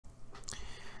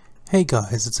Hey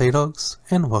guys, it's A-Dogs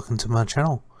and welcome to my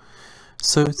channel.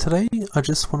 So today I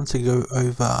just wanted to go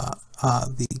over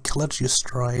the Caladrius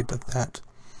stride that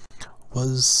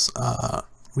was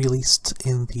released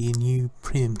in the new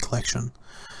premium collection.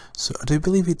 So I do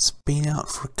believe it's been out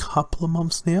for a couple of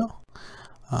months now,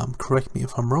 correct me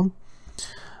if I'm wrong,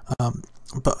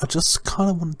 but I just kind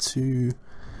of wanted to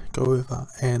go over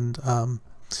and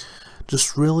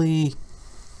just really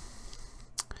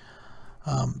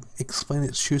explain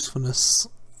its usefulness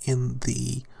in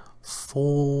the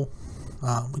 4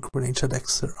 Grenache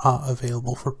decks that are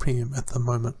available for premium at the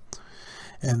moment,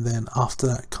 and then after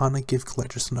that kind of give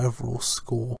Caladrius an overall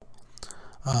score.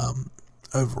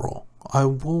 Overall I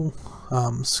will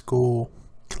score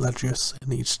Caladrius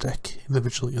in each deck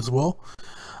individually as well,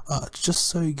 just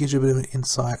so it gives you a bit of an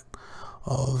insight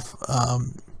of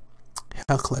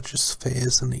how Caladrius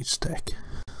fares in each deck.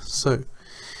 So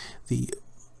the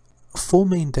 4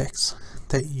 main decks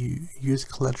that you use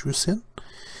Caladrius in,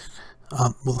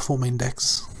 well, the 4 main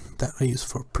decks that I use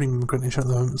for premium Grenache at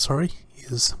the moment, sorry,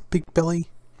 is Big Belly,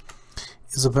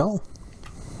 Isabel,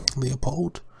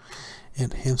 Leopold,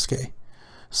 and Hamskay.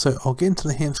 So I'll get into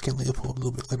the Hamskay and Leopold a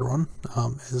little bit later on,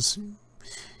 as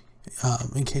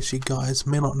in case you guys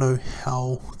may not know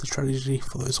how the strategy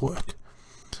for those work.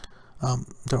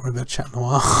 Don't worry about Chat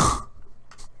Noir.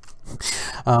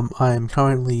 I am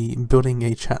currently building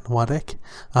a Chat Noir deck.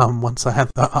 Once I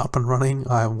have that up and running,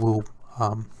 I will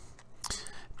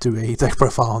do a deck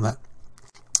profile on that.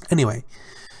 Anyway,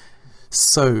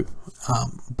 so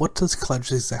what does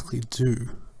Caladrius exactly do?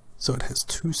 So it has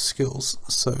 2 skills.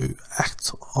 So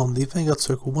act on the Vanguard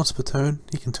circle once per turn.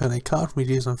 You can turn a card from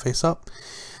your on face up.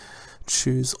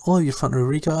 Choose all of your front row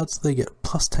reguards. They get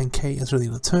plus 10k as early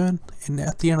in the turn, and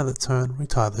at the end of the turn,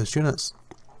 retire those units.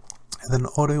 And then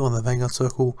auto on the Vanguard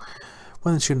circle.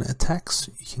 When the unit attacks,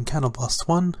 you can counterblast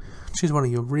 1, choose one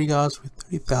of your reguards with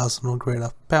 30,000 or greater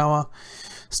power,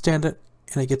 stand it,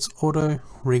 and it gets auto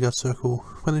reguard circle.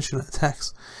 When the unit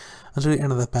attacks, until the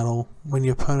end of the battle, when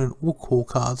your opponent will call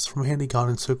cards from a handy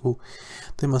guardian circle,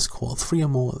 they must call 3 or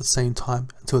more at the same time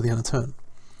until the end of the turn.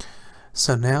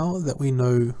 So now that we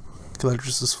know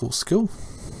Caladrius' full skill,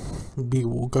 we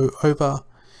will go over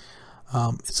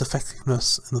its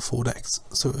effectiveness in the 4 decks.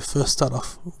 So we first start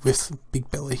off with Big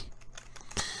Belly.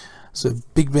 So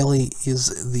Big Belly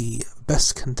is the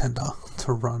best contender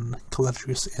to run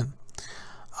Caladrius in.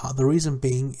 The reason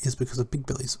being is because of Big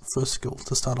Belly's first skill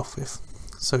to start off with.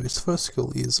 So its first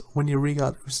skill is when your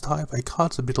reguard is retired by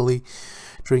cards ability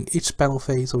during each battle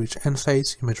phase or each end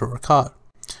phase, you may draw a card.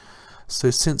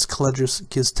 So since Caladrius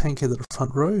gives 10k to the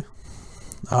front row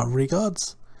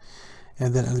reguards,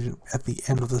 and then at the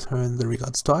end of the turn the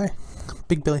reguards die,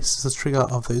 Big Belly is the trigger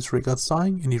of those reguards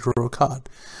dying and you draw a card.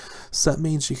 So that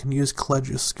means you can use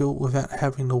Caladrius' skill without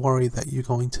having to worry that you're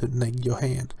going to neg your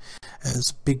hand,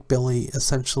 as Big Belly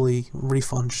essentially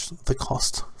refunds the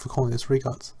cost for calling those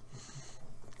reguards.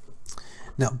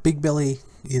 Now Big Belly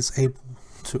is able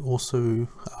to also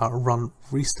run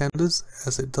restanders,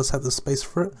 as it does have the space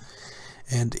for it,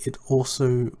 and it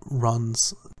also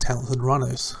runs Talented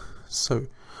Rhinos. So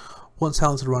what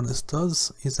Talented Rhinos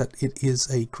does is that it is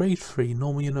a grade 3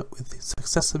 normal unit with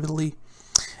success ability,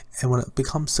 and when it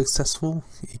becomes successful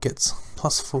it gets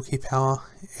plus 4k power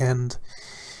and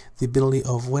the ability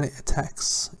of when it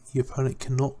attacks, your opponent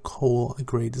cannot call a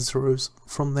grade 0s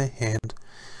from their hand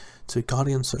to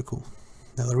Guardian Circle.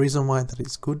 Now the reason why that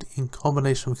is good in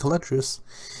combination with Caladrius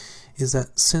is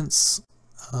that since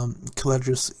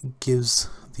Caladrius gives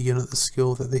the unit the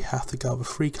skill that they have to guard with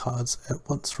 3 cards at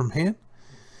once from hand,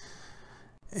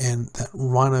 and that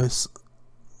Rhinos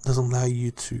doesn't allow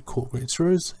you to call grade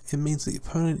 0s, it means the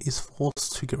opponent is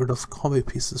forced to get rid of combo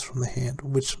pieces from the hand,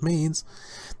 which means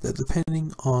that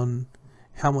depending on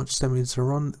how much damage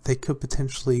they're on, they could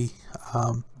potentially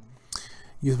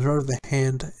use the of their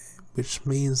hand, which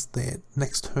means that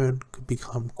next turn could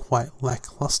become quite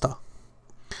lackluster.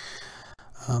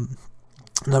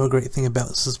 Another great thing about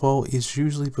this as well is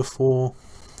usually before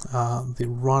the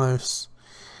Rhinos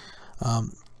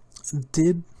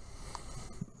did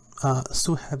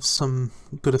still have some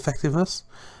good effectiveness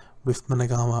with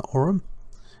Managama Aurum.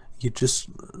 You just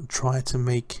try to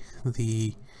make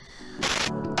the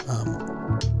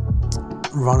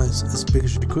Rhinos as big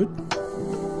as you could,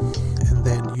 and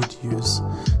then you'd use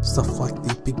stuff like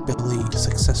the Big Belly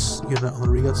success unit on the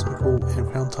reguard circle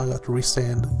and Crown Target to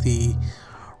restand the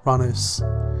Rhinos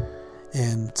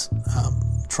and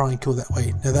try and kill that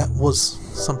way. Now that was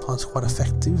sometimes quite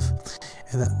effective,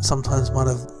 and that sometimes might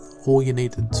have all you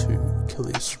needed to kill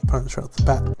these opponents right off the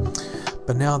bat.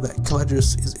 But now that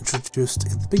Caladrius is introduced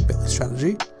in the Big Belly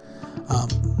strategy,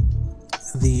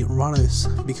 the Rhinos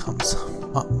becomes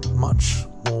much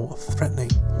more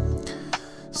threatening.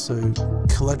 So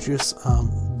Caladrius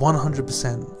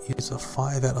 100% is a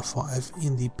 5 out of 5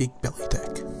 in the Big Belly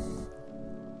deck.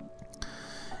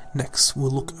 Next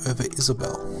we'll look over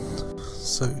Isabel.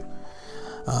 So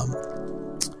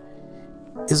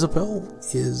Isabel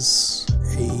is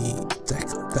a deck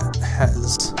that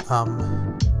has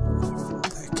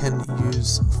that can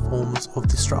use forms of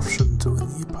disruption during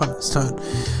the opponent's turn.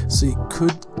 So you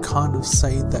could kind of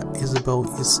say that Isabel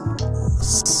is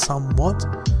somewhat, I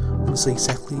wouldn't say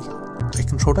exactly a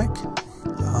control deck.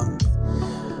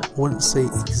 I wouldn't say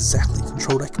exactly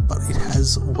control deck, but it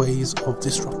has ways of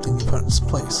disrupting the opponent's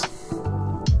plays.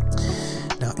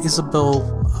 Now Isabel,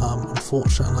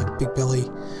 unfortunately, like Big Belly,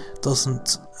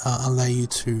 doesn't allow you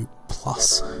to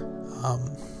plus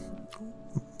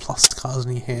cards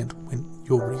in your hand when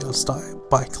your regards die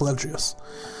by Caladrius.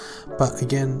 But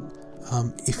again,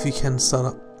 if you can start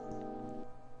up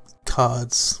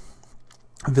cards,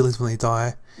 abilities when they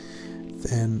die,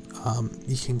 then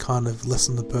you can kind of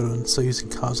lessen the burden. So using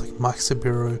cards like Mike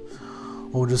Sabiro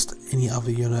or just any other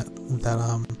unit that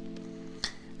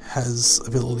has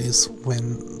abilities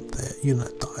when their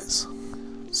unit dies.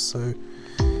 So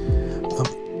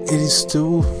it is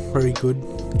still very good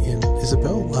in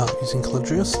Isabel using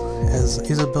Caladrius, as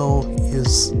Isabel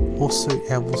is also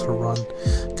able to run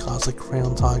cards like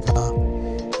Crown Tiger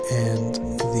and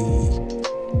the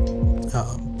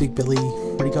Big Belly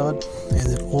Regard, and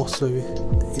it also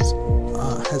is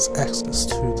has access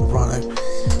to the Rhino,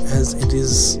 as it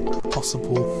is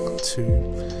possible to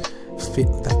fit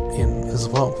that in as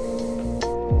well.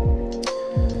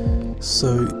 So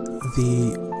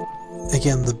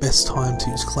again, the best time to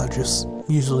use Caladrius,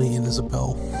 usually in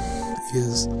Isabel,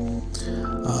 is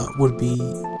would be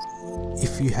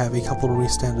if you have a couple of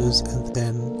Restanders and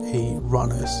then a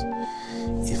Rhinos.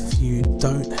 If you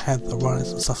don't have the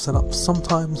Rhinos and stuff set up,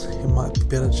 sometimes it might be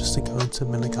better just to go into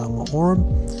Menagama Aurum.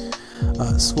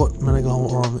 So what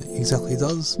Menagama Aurum exactly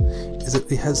does is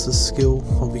that it has the skill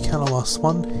of, you can last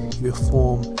one, you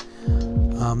perform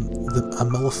a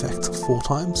mill effect 4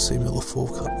 times, so you mill a 4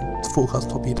 cards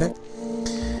top of your deck,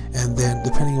 and then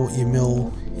depending on what you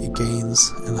mill, it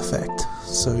gains an effect.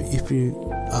 So if you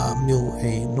mill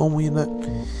a normal unit,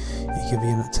 you give a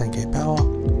unit 10k power,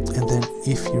 and then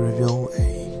if you reveal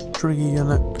a trigger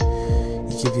unit,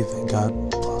 you give your Vanguard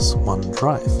 +1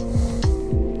 drive.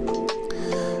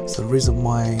 So the reason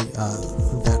why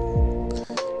that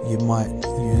you might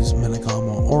use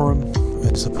Menagama Aurum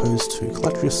as opposed to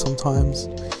Caladrius sometimes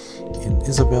in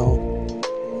Isabel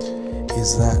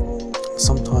is that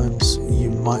sometimes you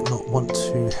might not want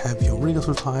to have your Regals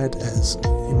retired, as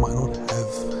you might not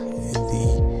have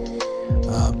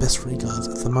the best Regards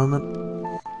at the moment,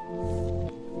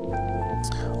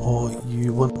 or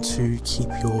you want to keep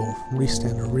your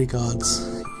Restander Regards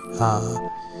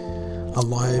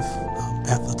alive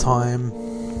at the time,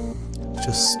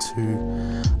 just to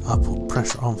put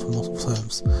pressure on for multiple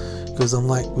turns. Because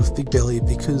unlike with Big Belly,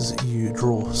 because you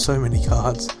draw so many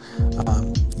cards,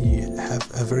 you have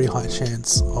a very high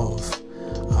chance of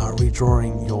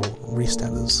redrawing your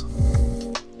Restanders.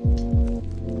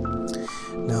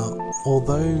 Now,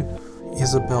 although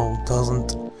Isabel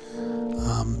doesn't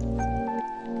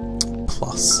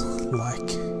plus like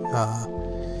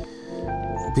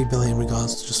Big Belly in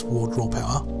regards to just raw draw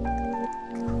power,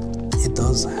 it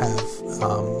does have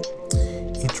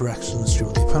interactions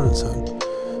during the opponent's turn.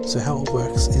 So how it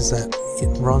works is that it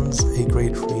runs a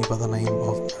grade 3 by the name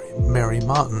of Mary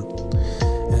Martin,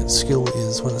 and its skill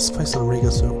is when it's placed on a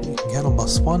Regard circle, you can count on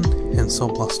 +1 and so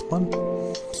 +1,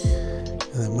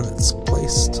 and then when it's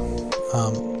placed,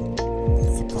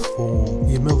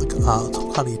 you mill the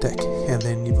top card of your deck, and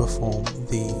then you perform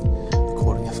the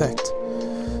according effect.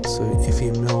 So if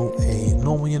you mill a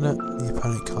normal unit, the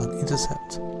opponent can't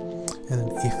intercept, and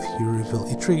then if you reveal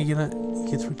a trigger unit, you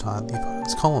get to retire the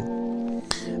opponent's column.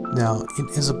 Now in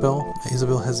Isabel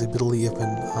has the ability of when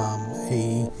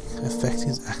a effect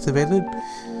is activated,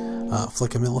 for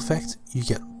like a mill effect, you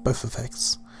get both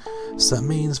effects. So that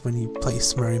means when you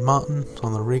place Mary Martin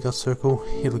on the Regard circle,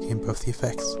 it'll gain both the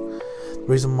effects. The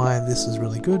reason why this is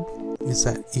really good is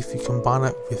that if you combine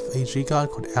it with a G-Guard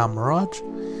called Our Mirage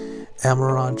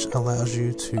allows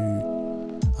you to,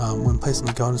 when placing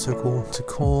the Garden Circle, to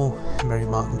call Mary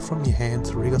Martin from your hand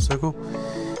to the Regard circle,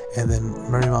 and then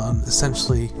Mary Martin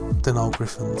essentially denial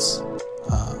Griffin's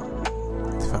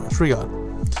defense Regard.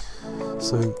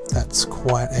 So that's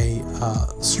quite a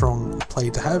strong play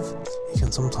to have. You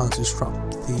can sometimes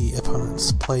disrupt the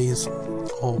opponent's plays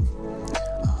or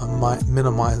might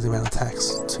minimize the amount of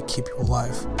attacks to keep you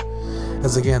alive.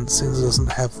 As again, since it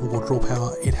doesn't have war draw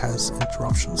power, it has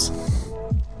interruptions.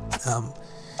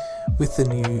 With the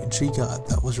new G-Guard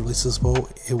that was released as well,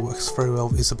 it works very well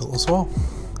with Isabel as well,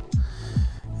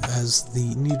 as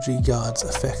the new G-Guard's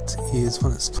effect is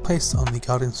when it's placed on the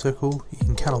Guardian Circle, you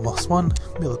can counter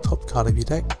 +1, mill the top card of your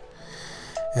deck,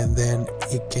 and then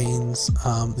it gains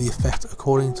the effect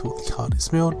according to what the card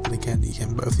is milled, but again you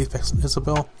can both the effects on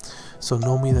Isabel, so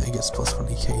normally that it gets plus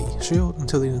 20k shield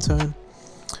until the end of turn,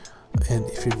 and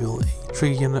if you build a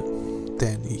trigger unit,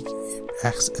 then it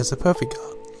acts as a perfect guard.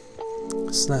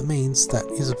 So that means that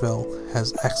Isabel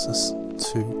has access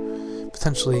to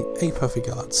potentially 8 perfect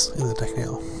guards in the deck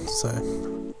now, so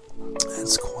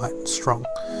that's quite strong.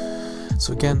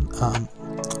 So again,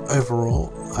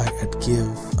 overall I'd give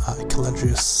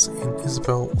Caladrius and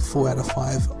Isabel 4 out of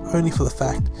 5, only for the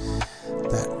fact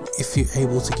that if you're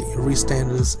able to get your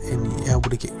restanders and you're able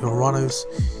to get your rhinos,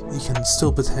 you can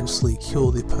still potentially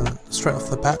kill the opponent straight off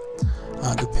the bat,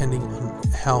 depending on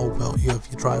how well you have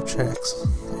your drive checks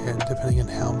and depending on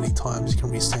how many times you can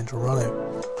restand your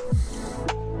rhino.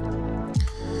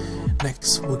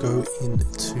 Next we'll go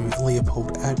into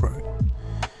Leopold aggro.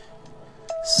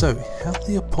 So how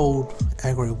Leopold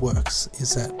aggro works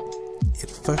is that it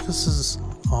focuses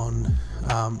on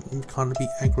kind of be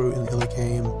aggro in the early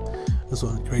game as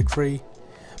well in grade 3,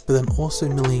 but then also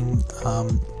milling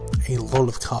a lot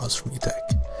of cards from your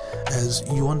deck, as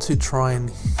you want to try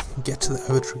and get to the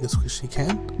overtrigger as quick as you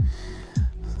can,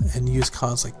 and use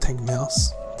cards like Tank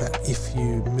Mouse that if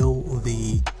you mill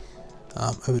the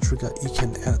overtrigger, you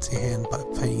can add it to your hand by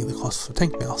paying the cost for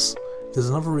Tank Mouse. There's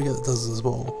another rigger that does it as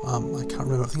well, I can't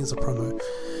remember, I think it's a promo,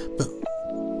 but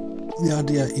the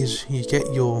idea is you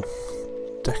get your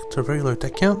deck to a very low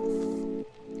deck count,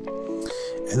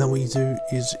 and then what you do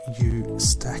is you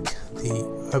stack the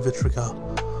overtrigger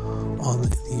on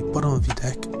the bottom of your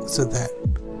deck so that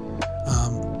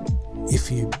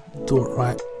if you do it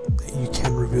right, you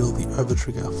can reveal the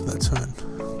overtrigger for that turn.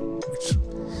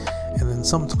 And then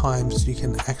sometimes you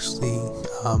can actually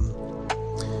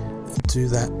do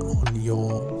that on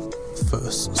your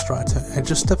first stride turn. It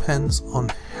just depends on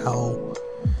how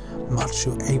much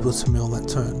you're able to mill that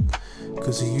turn,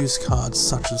 because you use cards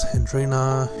such as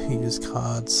Hendrina, you use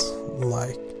cards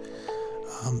like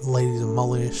Lady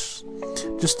Demolish,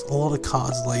 just a lot of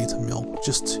cards allow you to mill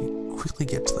just to quickly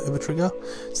get to the overtrigger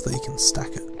so that you can stack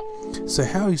it. So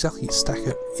how exactly you stack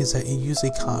it is that you use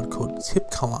a card called Tip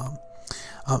Kalam.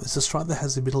 It's a strike that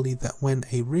has the ability that when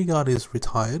a reguard is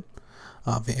retired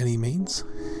by any means,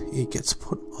 it gets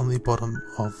put on the bottom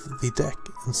of the deck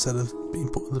instead of being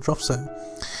put in the drop zone.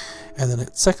 And then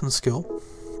its second skill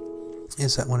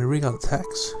is that when a reguard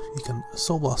attacks, you can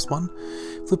Soul Blast 1,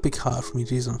 flip a card from your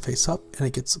G zone face up, and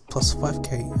it gets plus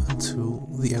 5k until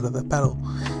the end of that battle.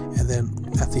 And then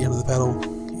at the end of the battle,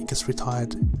 it gets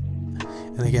retired,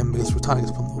 and again because retired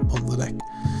is on the bottom of the deck.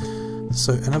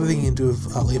 So another thing you can do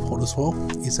with Leopold as well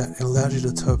is that it allows you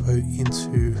to turbo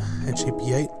into a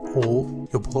GB8 or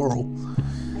your Bloral.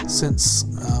 Since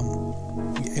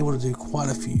you're able to do quite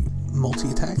a few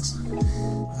multi-attacks,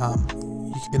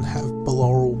 you can have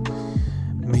Bloral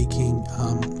making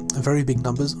very big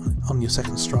numbers on your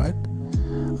second stride,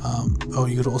 or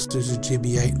you could also do the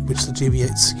GB8, which the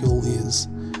GB8 skill is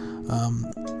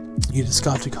you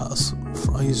discard 2 cards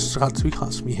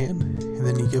from your hand, and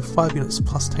then you give 5 units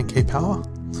plus 10k power,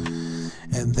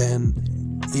 and then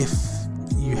if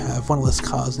you have 1 less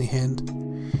cards in your hand,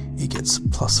 it gets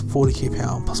plus 40k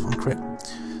power and plus 1 crit.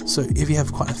 So if you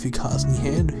have quite a few cards in your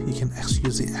hand, you can actually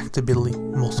use the act ability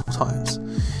multiple times.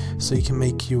 So you can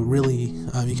make your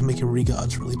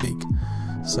reguards really big.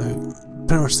 So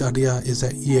pretty much the idea is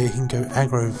that you can go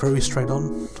aggro very straight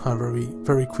on,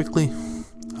 very quickly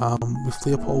with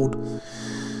Leopold,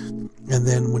 and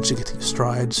then once you get to your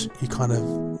strides, you kind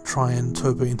of try and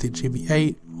turbo into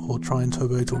GB8, or try and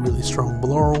turbo to a really strong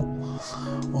Bloral,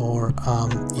 or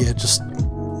just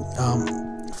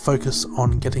focus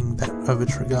on getting that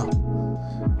overtrigger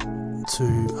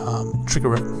to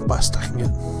trigger it by stacking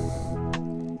it.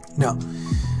 Now,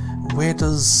 where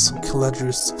does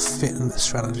Caladrius fit in this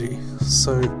strategy?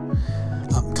 So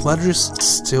Caladrius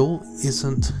still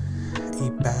isn't a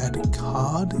bad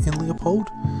card in Leopold,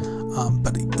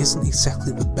 but it isn't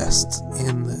exactly the best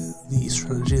in the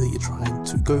strategy that you're trying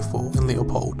to go for in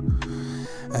Leopold,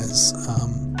 as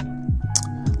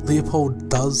Leopold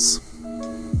does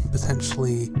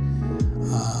potentially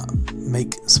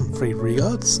make some free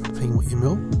reguards depending on what you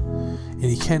mill, and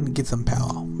you can give them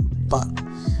power, but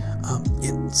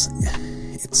its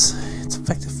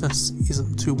effectiveness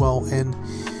isn't too well, and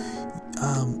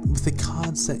with the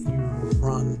cards that you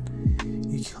run,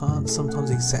 you can't sometimes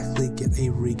exactly get a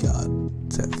regard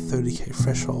to that 30k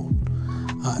threshold.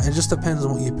 It just depends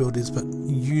on what your build is, but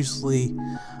usually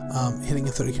hitting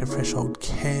a 30k threshold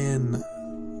can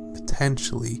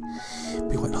potentially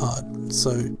be quite hard.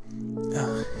 So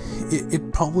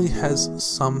it probably has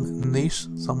some niche,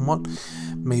 somewhat.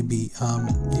 Maybe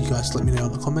you guys let me know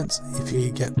in the comments if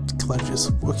you get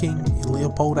Caladrius working in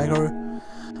Leopold aggro.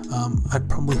 I'd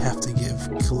probably have to give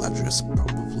Caladrius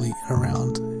probably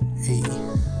around a...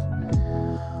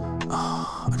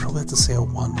 I'd probably have to say a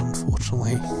 1,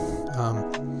 unfortunately.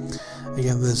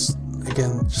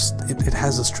 It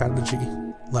has a strategy.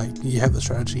 Like, you have the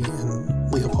strategy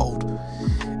in Leopold,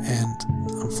 and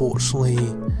unfortunately,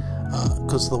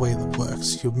 because of the way that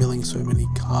works, you're milling so many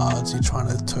cards, you're trying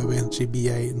to turbo in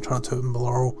GBA and trying to turbo in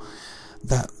Balmoral,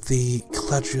 that the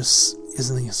Caladrius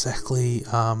isn't exactly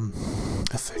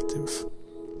effective.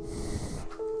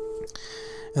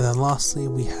 And then lastly,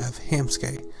 we have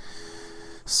Hamskay.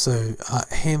 So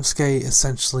Hamskay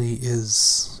essentially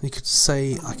is, you could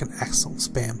say, like an Axel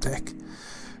spam deck.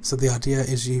 So the idea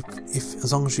is,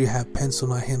 as long as you have Pencil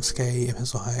Knight Hamskay and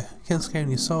Pencil High Hamskay in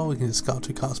your soul, you can discard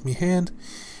 2 cards from your hand.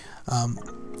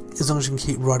 As long as you can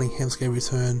keep writing Hamskay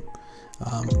return,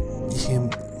 you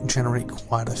can generate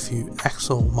quite a few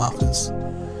Axel markers.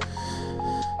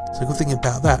 So the good thing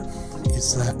about that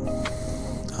is that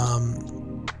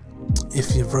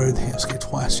if you rode Hamskay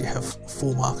twice, you have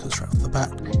 4 markers right off the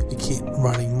bat. If you keep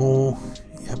running more,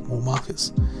 you have more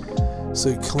markers.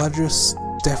 So Caladrius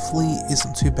definitely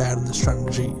isn't too bad in the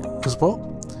strategy as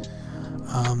well.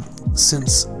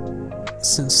 Since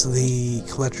the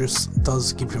Caladrius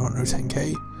does give you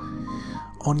 110k,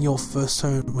 on your first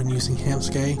turn when using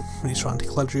Hamskay, when you're trying to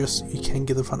Caladrius, you can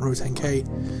get the front row 10k,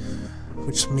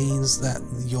 which means that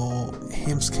your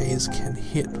Hamskays can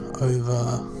hit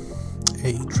over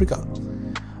a trigger.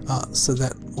 So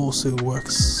that also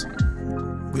works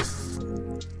with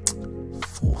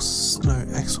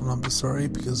Axel numbers, sorry,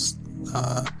 because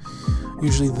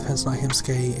usually the Pencil Knight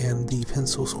Hamskay and the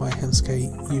Pencil Squire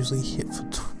Hamskay usually hit for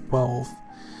 12.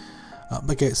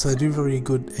 Okay, so they do very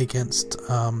good against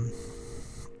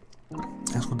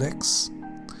Axel decks.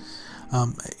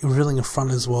 Revealing a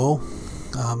front as well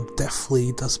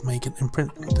definitely does make an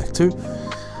imprint deck too,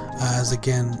 as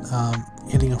again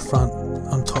hitting a front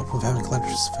on top of having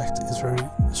Caladrius effect is very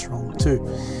strong too.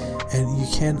 And you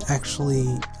can actually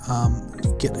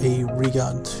get a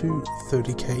regard to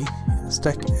 30k in this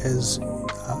deck, as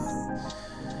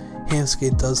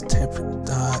Hamskay does tend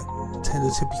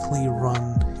to typically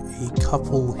run a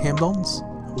couple Hamdons.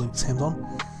 I believe it's Hamdon.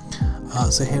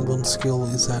 So Hamdon skill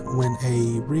is that when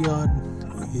a regard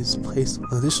is placed on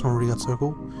an additional regard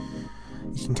circle,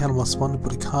 you can counterblast 1 to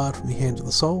put a card from your hand to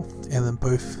the soul, and then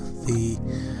both the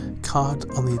card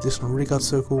on the additional regard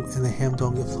circle and the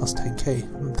Hamdon get plus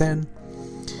 10k. Then,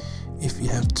 if you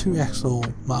have 2 Axel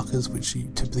markers, which you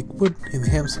typically would in the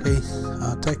Hamskay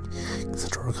deck, you get to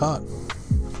draw a card.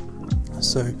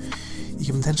 So you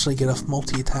can potentially get off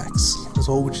multi-attacks as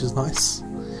well, which is nice.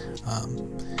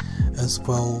 As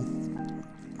well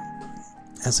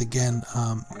as, again,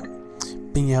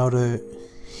 being able to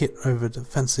hit over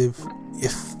defensive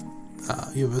if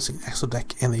you're versing an Axel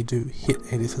deck and they do hit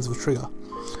a defensive trigger.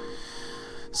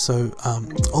 So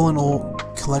all in all,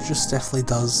 Caladrius definitely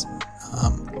does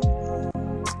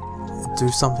do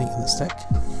something in this deck.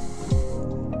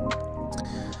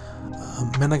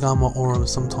 Menagama Aura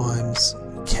sometimes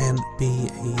can be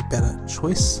a better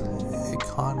choice. It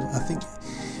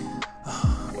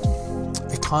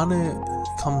kind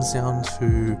of comes down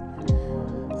to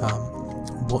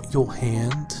what your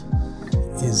hand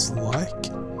is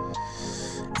like,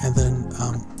 and then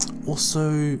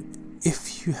also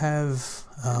if you have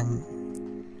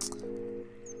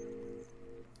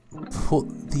put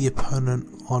the opponent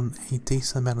on a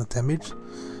decent amount of damage,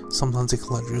 sometimes the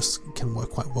Caladrius can work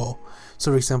quite well.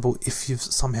 So for example, if you've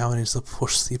somehow managed to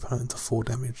push the opponent to 4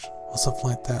 damage or something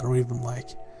like that, or even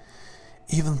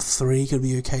 3 could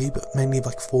be okay, but mainly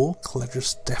like 4,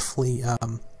 Caladrius definitely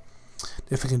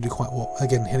can do quite well.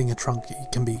 Again, hitting a front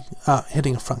can be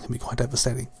quite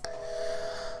devastating.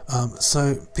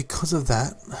 So because of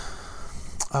that,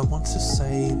 I want to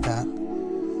say that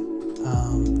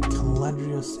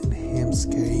Caladrius and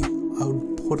Hamskay, I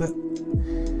would put it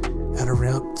at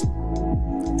around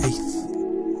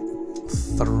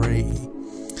 3.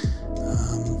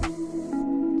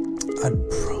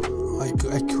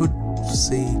 I could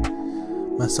see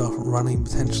myself running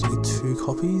potentially 2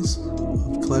 copies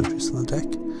of Caladrius in the deck,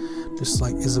 just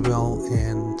like Isabel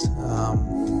and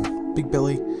Big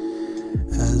Belly,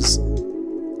 as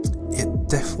it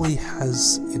definitely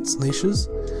has its niches,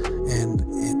 and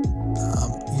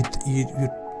you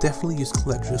definitely use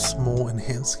Caladrius more in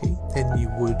Handski than you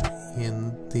would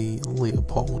in the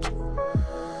Leopold.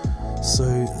 So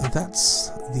that's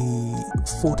the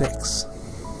 4 decks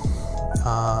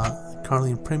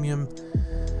currently in Premium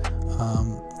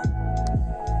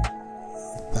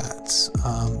that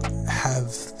have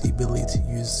the ability to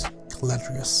use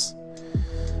Caladrius.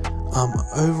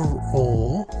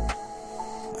 Overall,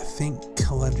 I think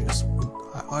Caladrius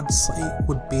I'd say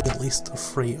would be at least a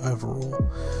 3 overall,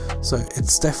 so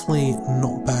it's definitely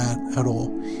not bad at all.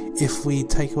 If we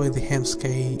take away the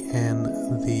Handski and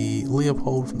the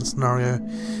Leopold from the scenario,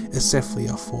 it's definitely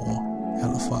a 4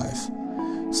 out of 5.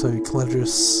 So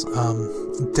Caladrius,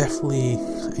 definitely,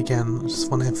 again, I just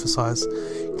want to emphasize,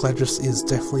 Caladrius is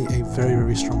definitely a very,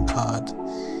 very strong card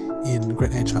in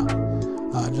Great Nature.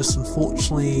 Just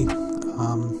unfortunately,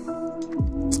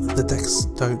 the decks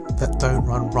that don't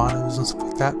run rhinos and stuff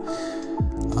like that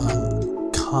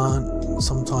can't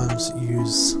sometimes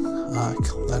use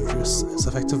Caladrius as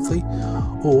effectively,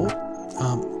 or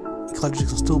Caladrius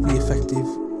can still be effective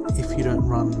if you don't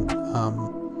run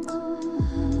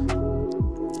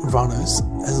rhinos,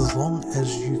 as long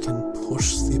as you can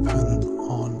push the opponent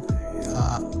on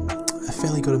a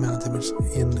fairly good amount of damage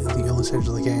in the early stage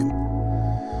of the game.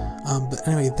 But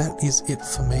anyway, that is it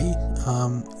for me.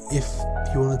 If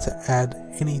you wanted to add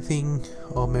anything,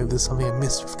 or maybe there's something I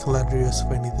missed with Caladrius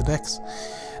for any of the decks,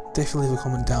 definitely leave a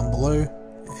comment down below,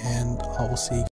 and I will see you